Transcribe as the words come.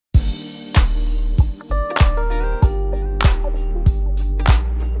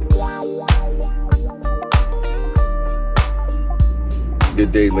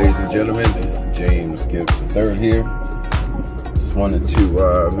Good day, ladies and gentlemen. James Gibbs III here. Just wanted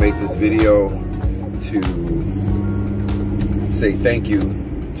to make this video to say thank you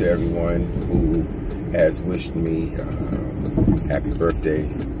to everyone who has wished me happy birthday,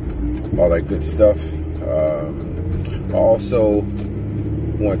 all that good stuff. I also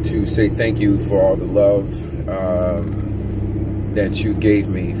want to say thank you for all the love that you gave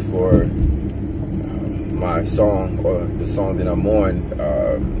me for my song, or the song that I'm on,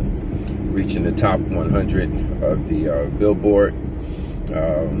 reaching the top 100 of the Billboard.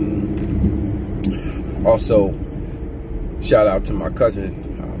 Also, shout out to my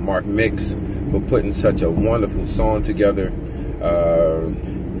cousin Mark Mix for putting such a wonderful song together.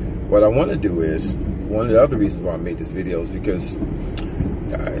 What I want to do is, one of the other reasons why I made this video is because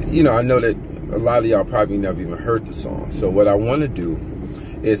you know, I know that a lot of y'all probably never even heard the song. So what I want to do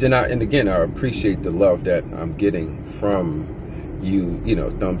is, and again, I appreciate the love that I'm getting from you, you know,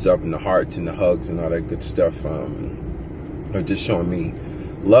 thumbs up and the hearts and the hugs and all that good stuff, are just showing me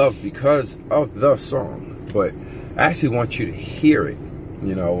love because of the song. But I actually want you to hear it,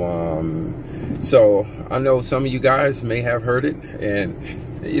 you know. So I know some of you guys may have heard it, and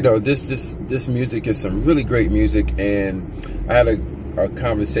you know, this music is some really great music. And I had a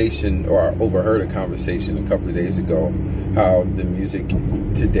conversation, or I overheard a conversation a couple of days ago, how the music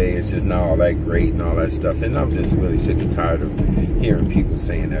today is just not all that great and all that stuff. And I'm just really sick and tired of hearing people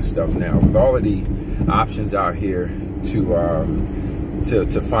saying that stuff now. With all of the options out here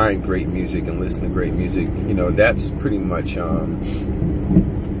to find great music and listen to great music, you know, that's pretty much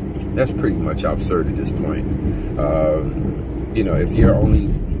absurd at this point. You know, if you're only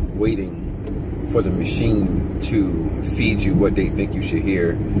waiting for the machine to feed you what they think you should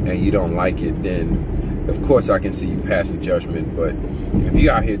hear and you don't like it, then of course I can see you passing judgment. But if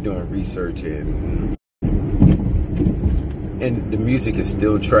you're out here doing research and the music is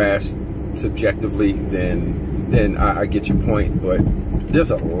still trash subjectively, then I get your point. But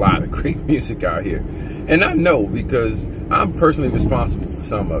there's a lot of great music out here, and I know because I'm personally responsible for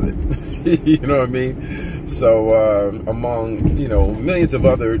some of it. You know what I mean? So among, you know, millions of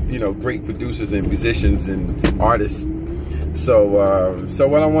other, you know, great producers and musicians and artists. So so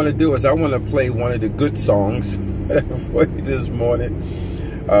what I want to do is I want to play one of the good songs for you this morning.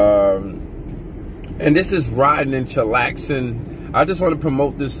 And this is Ridin and Chillaxin. I just want to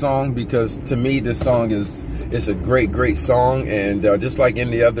promote this song because to me this song is a great song. And just like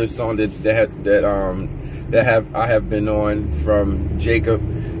any other song I have been on from Jacob,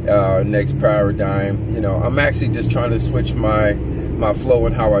 Next Paradigm, you know, I'm actually just trying to switch my flow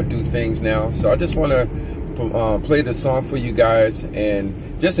and how I do things now. So I just want to play the song for you guys, and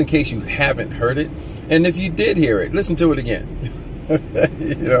just in case you haven't heard it, and if you did hear it, listen to it again.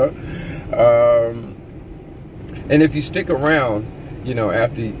 You know, and if you stick around, you know,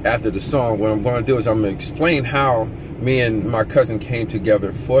 after the song, what I'm going to do is I'm going to explain how me and my cousin came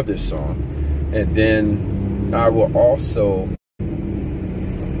together for this song, and then I will also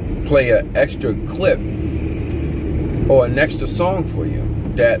play an extra clip or an extra song for you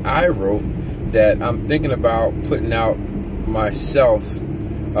that I wrote that I'm thinking about putting out myself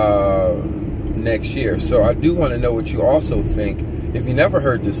next year. So I do want to know what you also think. If you never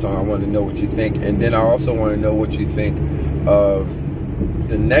heard this song, I want to know what you think. And then I also want to know what you think of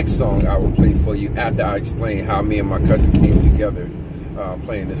the next song I will play for you after I explain how me and my cousin came together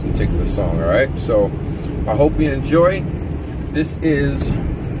playing this particular song. All right, so I hope you enjoy. This is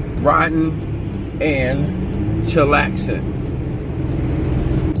Ridin and Chillaxin.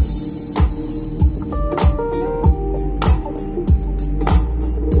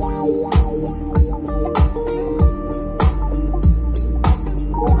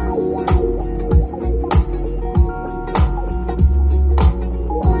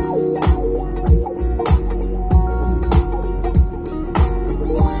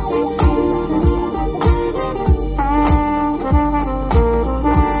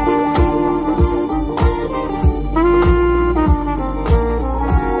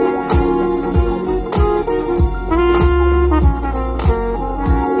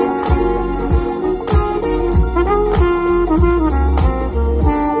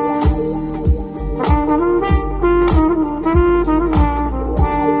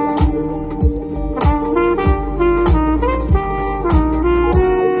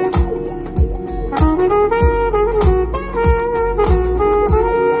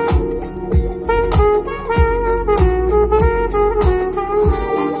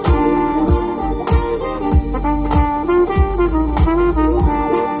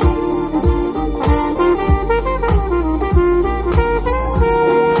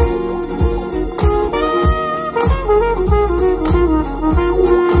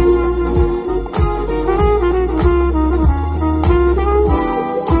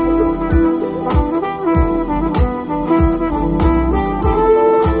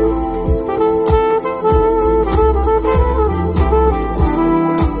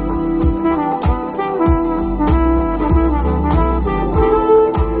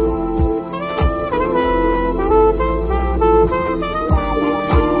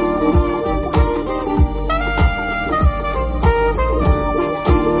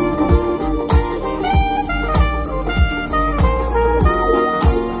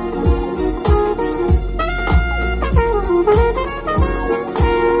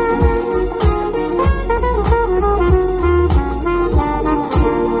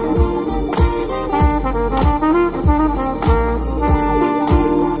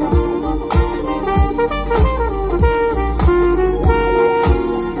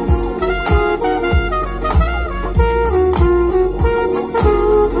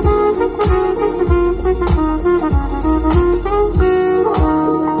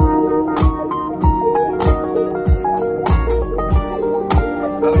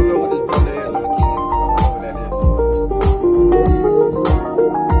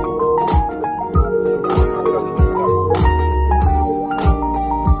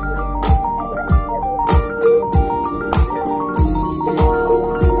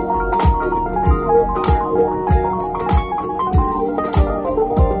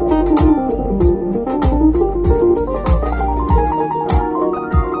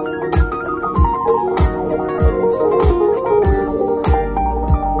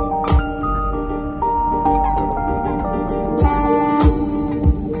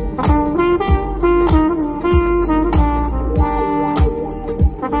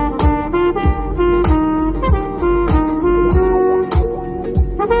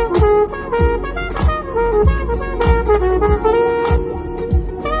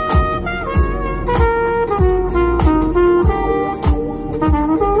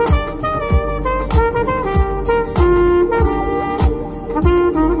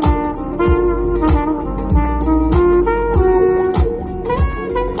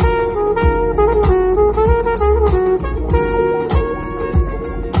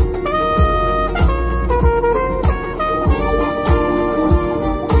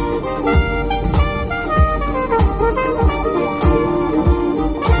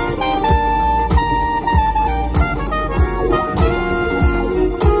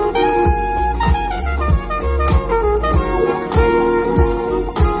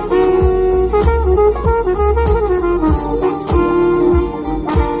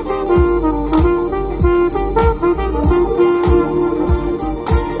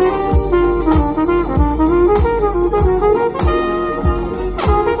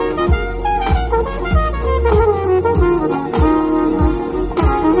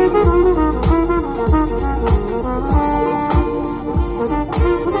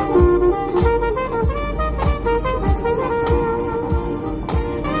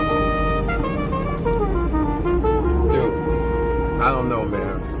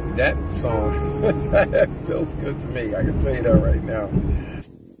 It feels good to me. I can tell you that right now.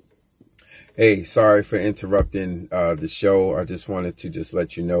 Hey, sorry for interrupting the show. I just wanted to just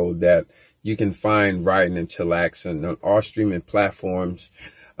let you know that you can find Ridin and Chillaxin on all streaming platforms.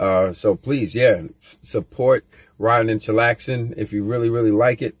 So please, yeah, support Ridin and Chillaxin. If you really, really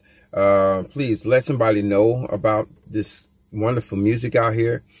like it, please let somebody know about this wonderful music out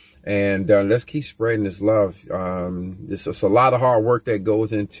here. And let's keep spreading this love. It's a lot of hard work that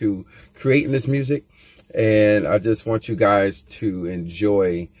goes into creating this music. And I just want you guys to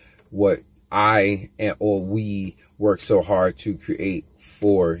enjoy what or we work so hard to create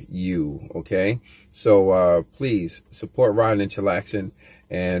for you. Okay. So please support Ridin and Chillaxin,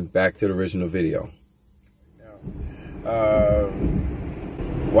 and back to the original video.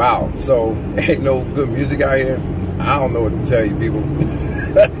 Wow. So ain't no good music out here. I don't know what to tell you, people.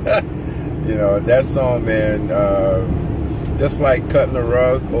 You know, that song, man, just like Cutting the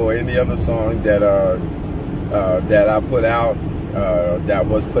Rug or any other song that that I put out, that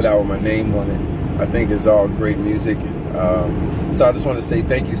was put out with my name on it, I think is all great music. So I just want to say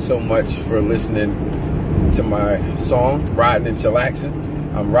thank you so much for listening to my song, Ridin and Chillaxin.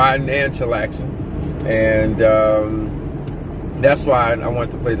 I'm Ridin and Chillaxin, and that's why I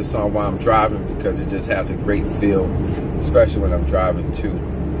want to play the song while I'm driving, because it just has a great feel, especially when I'm driving too.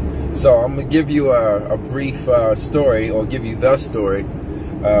 So I'm gonna give you a brief story, or give you the story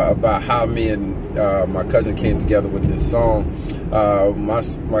about how me and my cousin came together with this song.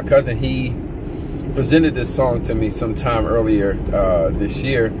 My cousin, he presented this song to me sometime earlier this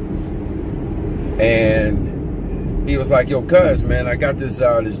year, and he was like, "Yo, cuz, man, I got this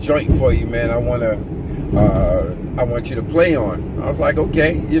this joint for you, man. I want you to play on." I was like,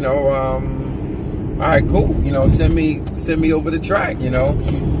 "Okay, you know, all right, cool. You know, send me over the track, you know."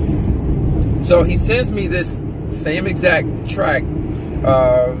 So he sends me this same exact track.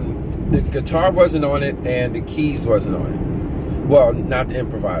 The guitar wasn't on it, and the keys wasn't on it. Well, not the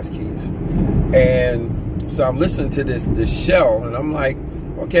improvised keys. And so I'm listening to this shell, and I'm like,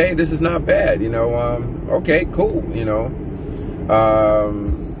 okay, this is not bad, you know. Okay, cool, you know.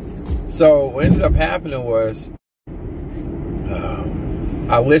 So what ended up happening was,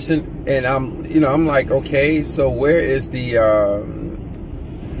 I listened, and I'm like, okay, so where is the,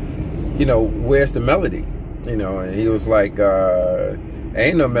 where's the melody? You know, and he was like,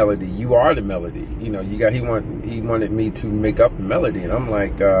 ain't no melody, you are the melody. You know, he wanted me to make up the melody, and I'm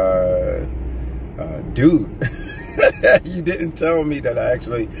like, dude, you didn't tell me that I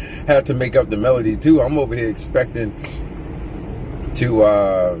actually had to make up the melody too. I'm over here expecting to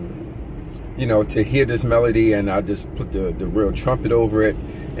to hear this melody, and I just put the real trumpet over it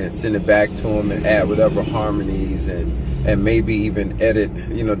and send it back to him and add whatever harmonies and maybe even edit,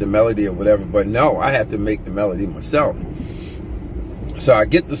 the melody or whatever. But no, I had to make the melody myself. So I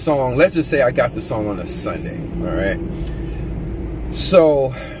get the song, let's just say I got the song on a Sunday, all right?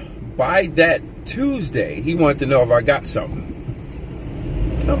 So by that Tuesday, he wanted to know if I got something.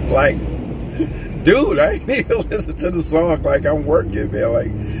 I'm like, dude, I need to listen to the song like I'm working, man.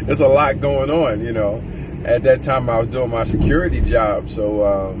 Like, there's a lot going on, you know. At that time, I was doing my security job, so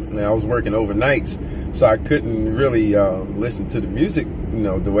I was working overnights, so I couldn't really listen to the music,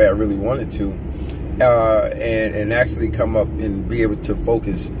 the way I really wanted to. And actually come up and be able to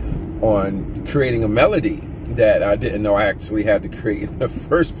focus on creating a melody that I didn't know I actually had to create in the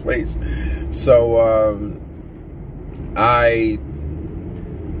first place. So I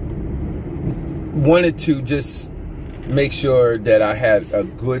wanted to just make sure that I had a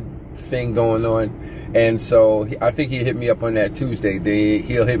good thing going on. And so I think he hit me up on that Tuesday.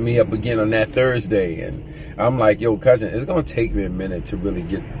 He'll hit me up again on that Thursday. And I'm like, yo, cousin, it's going to take me a minute to really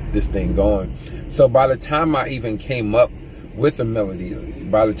get this thing going. So by the time I even came up with a melody,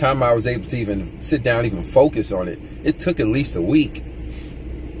 by the time I was able to even sit down, even focus on it, it took at least a week.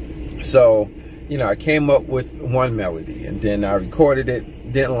 So, I came up with one melody, and then I recorded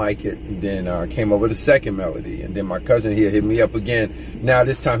it, didn't like it, and then I came up with a second melody, and then my cousin here hit me up again. Now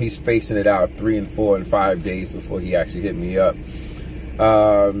this time he's spacing it out 3 and 4 and 5 days before he actually hit me up.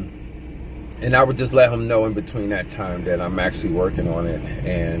 And I would just let him know in between that time that I'm actually working on it.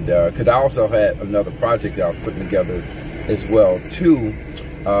 And because I also had another project that I was putting together as well too,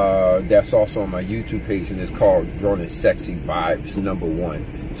 that's also on my YouTube page, and it's called Grown and Sexy Vibes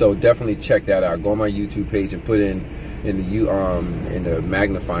 #1. So definitely check that out. Go on my YouTube page and put in the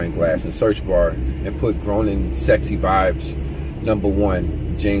magnifying glass and search bar and put Grown and Sexy Vibes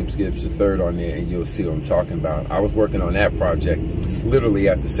 #1 James Gibbs III on there, and you'll see what I'm talking about. I was working on that project literally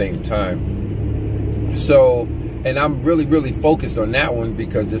at the same time. So, and I'm really, really focused on that one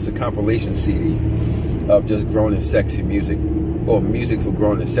because it's a compilation CD of just grown and sexy music, or music for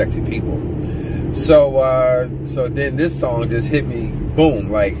grown and sexy people. So then this song just hit me, boom,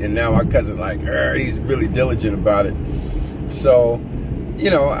 like, and now my cousin, like, he's really diligent about it. So, you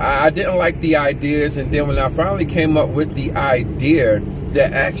know, I didn't like the ideas, and then when I finally came up with the idea, the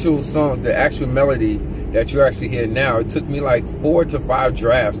actual song, the actual melody that you actually hear now, it took me like 4 to 5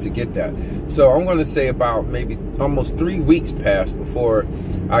 drafts to get that. So I'm going to say about maybe almost 3 weeks passed before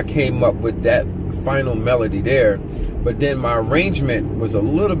I came up with that final melody there. But then my arrangement was a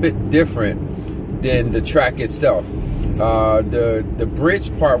little bit different than the track itself. The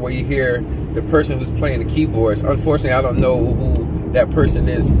bridge part where you hear the person who's playing the keyboards, unfortunately I don't know who that person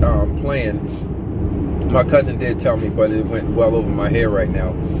is playing. My cousin did tell me, but it went well over my head right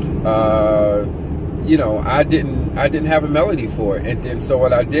now. You know, I didn't have a melody for it, and then so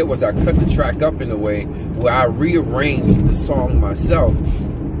what I did was I cut the track up in a way where I rearranged the song myself,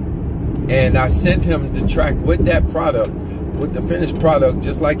 and I sent him the track with that product, with the finished product,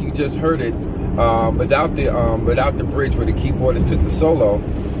 just like you just heard it, without the bridge where the keyboardist took the solo,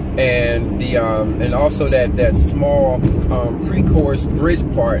 and the and also that small pre-chorus bridge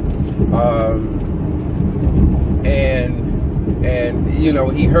part, and you know,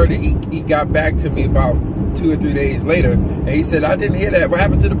 he heard it. He got back to me about 2 or 3 days later, and he said, I didn't hear that. What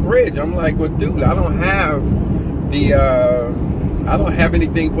happened to the bridge? I'm like, well, dude, I don't have the I don't have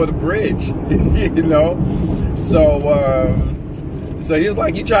anything for the bridge. You know, so he was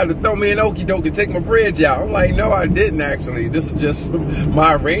like, you tried to throw me an okie doke and take my bridge out. I'm like, no, I didn't actually. This is just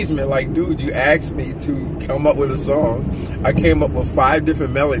my arrangement. Like, dude, you asked me to come up with a song. I came up with 5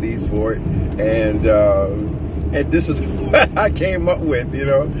 different melodies for it, and this is what I came up with, you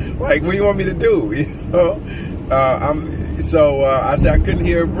know. Like, what do you want me to do, you know? I said I couldn't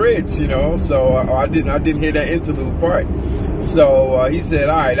hear a bridge, you know, so I didn't hear that interlude part. So he said,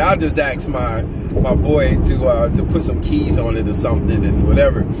 all right, I'll just ask my boy to put some keys on it or something and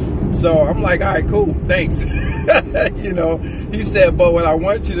whatever. So I'm like, all right, cool, thanks. You know, he said, but what I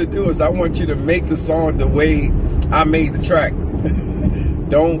want you to do is I want you to make the song the way I made the track.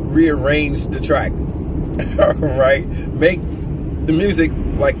 Don't rearrange the track. All right, make the music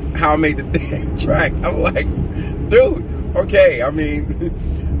like how I made the damn track. I'm like, dude, okay. I mean,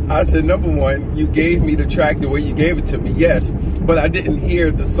 I said, number one, you gave me the track the way you gave it to me, yes, but I didn't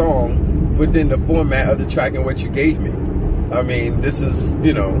hear the song within the format of the track and what you gave me. I mean, this is,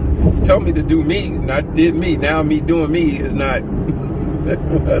 you know, you told me to do me, and I did me. Now me doing me is not,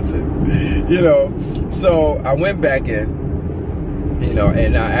 that's it, you know. So I went back in, you know,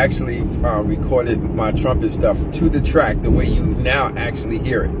 and I actually recorded my trumpet stuff to the track the way you now actually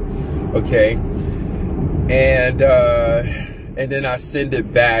hear it, okay? And then I send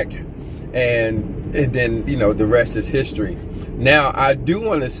it back, and then, you know, the rest is history. Now, I do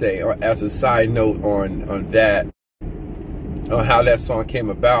want to say, as a side note on that, on how that song came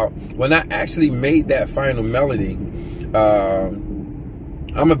about, when I actually made that final melody,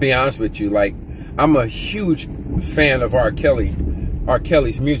 I'm gonna be honest with you, like, I'm a huge fan of R.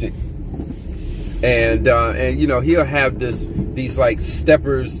 Kelly's music, and you know, he'll have these like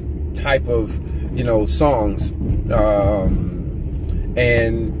steppers type of, you know, songs,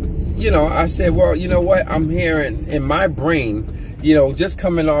 and you know, I said, well, you know what, I'm hearing in my brain, you know, just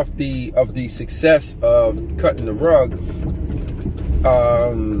coming off the success of Cutting the Rug,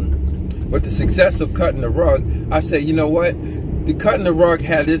 with the success of Cutting the Rug, I said, you know what, the Cutting the Rug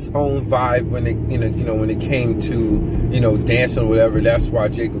had its own vibe when it, you know, when it came to, you know, dancing or whatever. That's why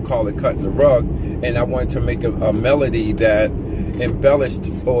Jake would call it Cutting the Rug. And I wanted to make a melody that embellished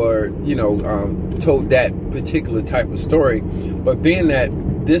or, you know, told that particular type of story. But being that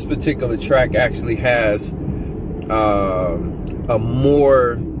this particular track actually has a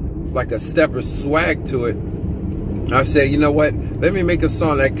more like a stepper swag to it, I said, you know what, let me make a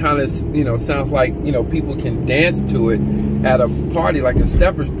song that kind of, you know, sounds like, you know, people can dance to it at a party, like a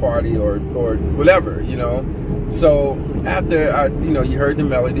steppers party or whatever, you know. So after you know, you heard the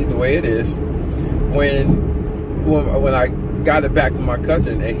melody the way it is, when I got it back to my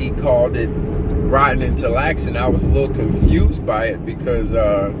cousin and he called it Ridin and Chillaxin, I was a little confused by it, because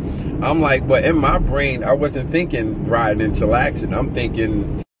I'm like, but in my brain I wasn't thinking Ridin and Chillaxin. I'm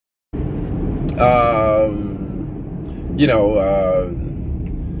thinking you know,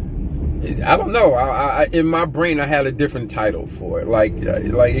 I don't know. I in my brain I had a different title for it. Like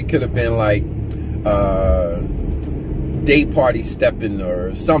it could have been like Day Party Stepping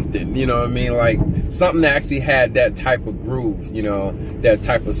or something. You know what I mean? Like something that actually had that type of groove. You know, that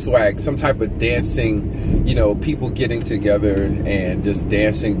type of swag. Some type of dancing. You know, people getting together and just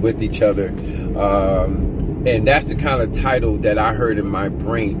dancing with each other. And that's the kind of title that I heard in my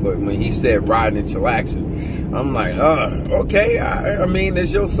brain. But when he said Ridin and Chillaxin, I'm like, okay. I mean,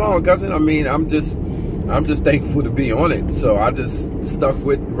 it's your song, cousin. I mean, I'm just thankful to be on it. So I just stuck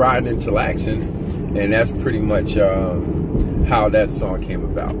with Ridin and Chillaxin, and that's pretty much how that song came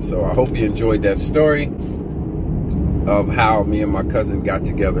about. So I hope you enjoyed that story of how me and my cousin got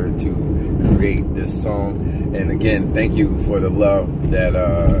together to create this song. And again, thank you for the love that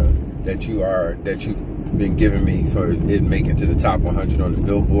you've been giving me for it making to the top 100 on the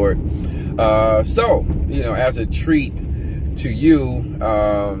Billboard. So, you know, as a treat to you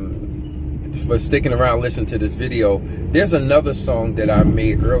for sticking around listening to this video, there's another song that I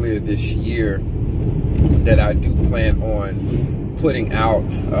made earlier this year that I do plan on putting out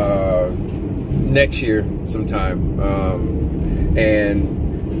next year sometime. And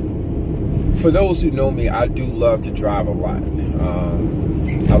for those who know me, I do love to drive a lot.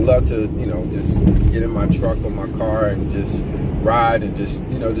 I love to, you know, just get in my truck or my car and just ride and just,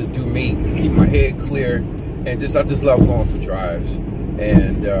 you know, just do me, keep my head clear, and I just love going for drives.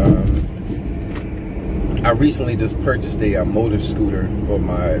 And I recently just purchased a motor scooter for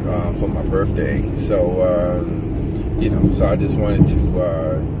my birthday. So you know, so I just wanted to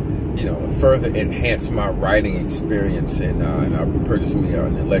you know, further enhance my riding experience, and I purchased me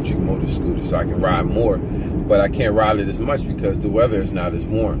an electric motor scooter so I can ride more, but I can't ride it as much because the weather is not as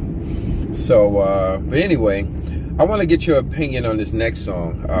warm. So but anyway, I want to get your opinion on this next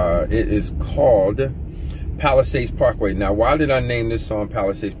song. It is called Palisades Parkway. Now, why did I name this song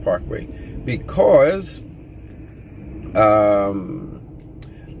Palisades Parkway? Because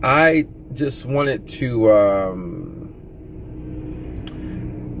I just wanted to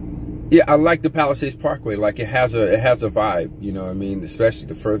yeah, I like the Palisades Parkway. Like, it has a vibe, you know what I mean? Especially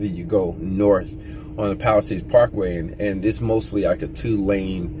the further you go north on the Palisades Parkway, and it's mostly like a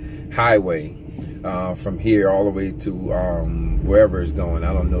 2-lane highway from here all the way to wherever it's going.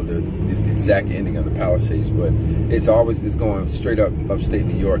 I don't know the exact ending of the Palisades, but it's going straight up upstate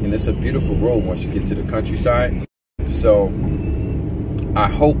New York, and it's a beautiful road once you get to the countryside. So I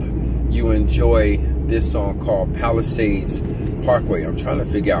hope you enjoy this song called Palisades Parkway. I'm trying to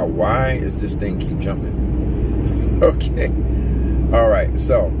figure out why is this thing keep jumping. Okay. All right.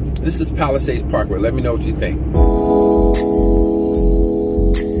 So this is Palisades Parkway. Let me know what you think.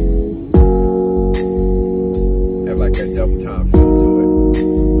 Have like that double time feel to it.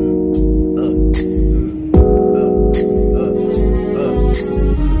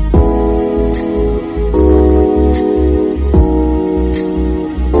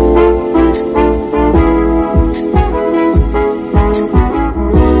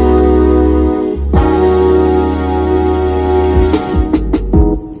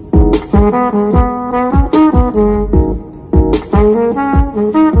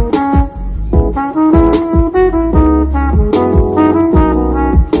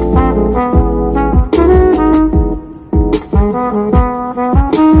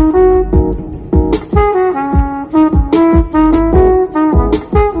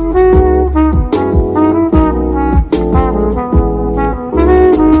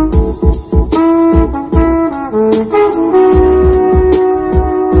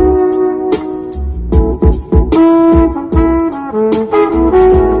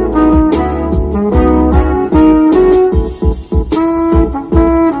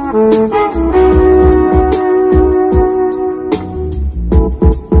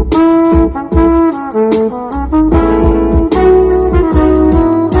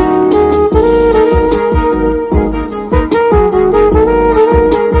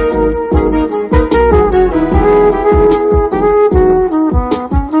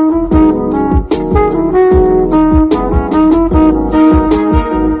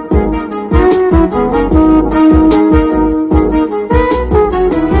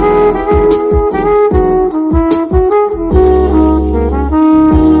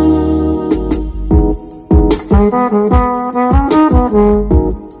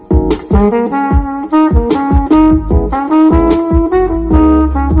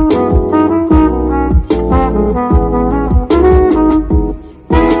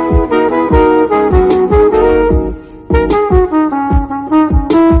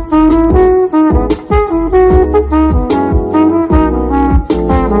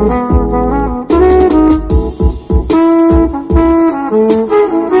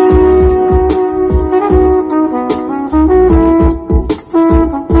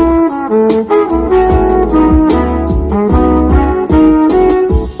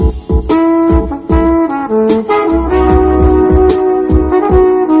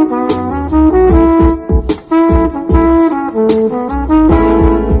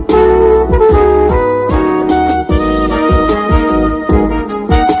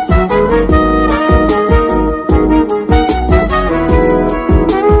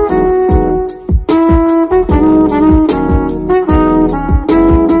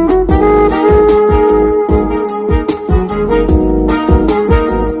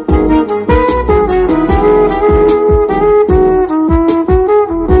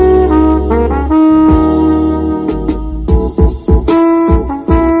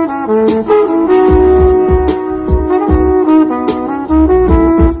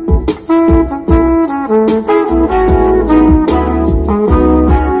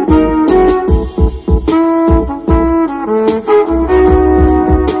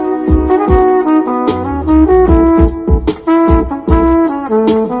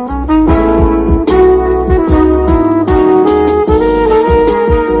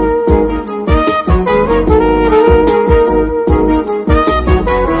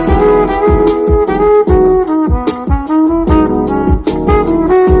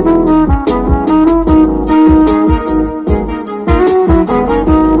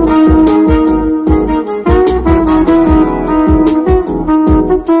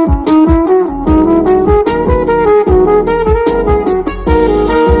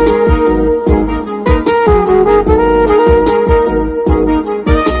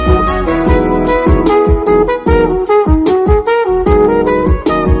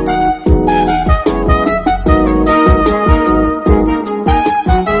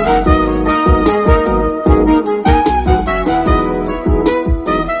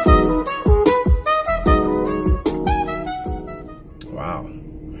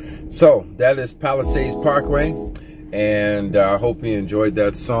 So that is Palisades Parkway, and I hope you enjoyed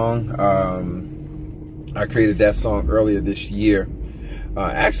that song. I created that song earlier this year.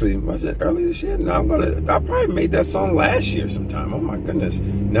 Actually, was it earlier this year? No, I probably made that song last year sometime. Oh my goodness.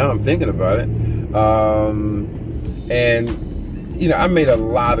 Now I'm thinking about it. And you know, I made a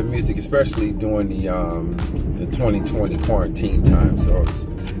lot of music, especially during the 2020 quarantine time. So it's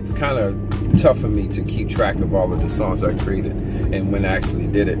kind of tough for me to keep track of all of the songs I created and when I actually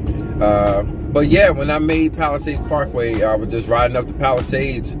did it. But yeah, when I made Palisades Parkway, I was just riding up the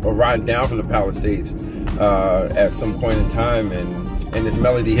Palisades, or riding down from the Palisades at some point in time, and this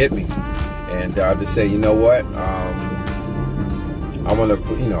melody hit me, and I just say, you know what, I want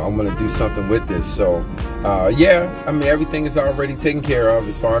to do something with this. So yeah, I mean, everything is already taken care of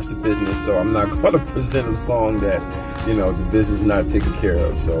as far as the business, so I'm not going to present a song that, you know, the business is not taken care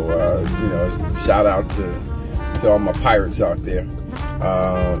of. So you know, shout out to all my pirates out there.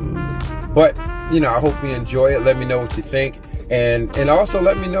 But you know, I hope you enjoy it. Let me know what you think, and also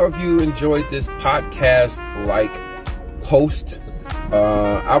let me know if you enjoyed this podcast like post.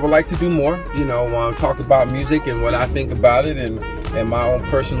 I would like to do more, you know, talk about music and what I think about it, and my own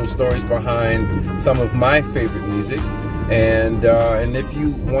personal stories behind some of my favorite music. And if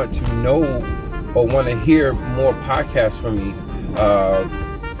you want to know or want to hear more podcasts from me,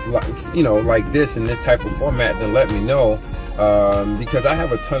 like, you know, like this in this type of format, then let me know, because I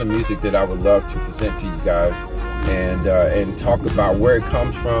have a ton of music that I would love to present to you guys, and talk about where it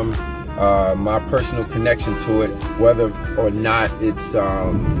comes from, my personal connection to it, whether or not it's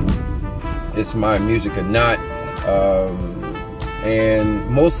my music or not. And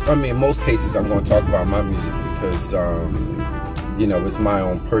in most cases, I'm going to talk about my music because you know, it's my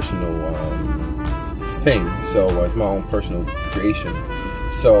own personal thing. So it's my own personal creation.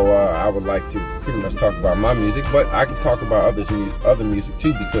 So I would like to pretty much talk about my music, but I can talk about other music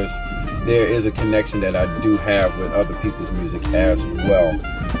too, because there is a connection that I do have with other people's music as well.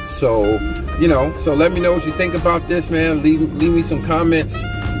 So, you know, so let me know what you think about this, man. Leave me some comments,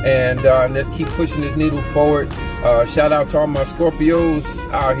 and let's keep pushing this needle forward. Shout out to all my Scorpios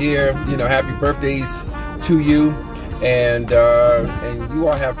out here. You know, happy birthdays to you, and you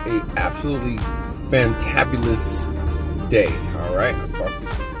all have a absolutely fantabulous day. All right, I'll talk to you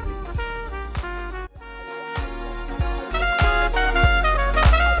soon.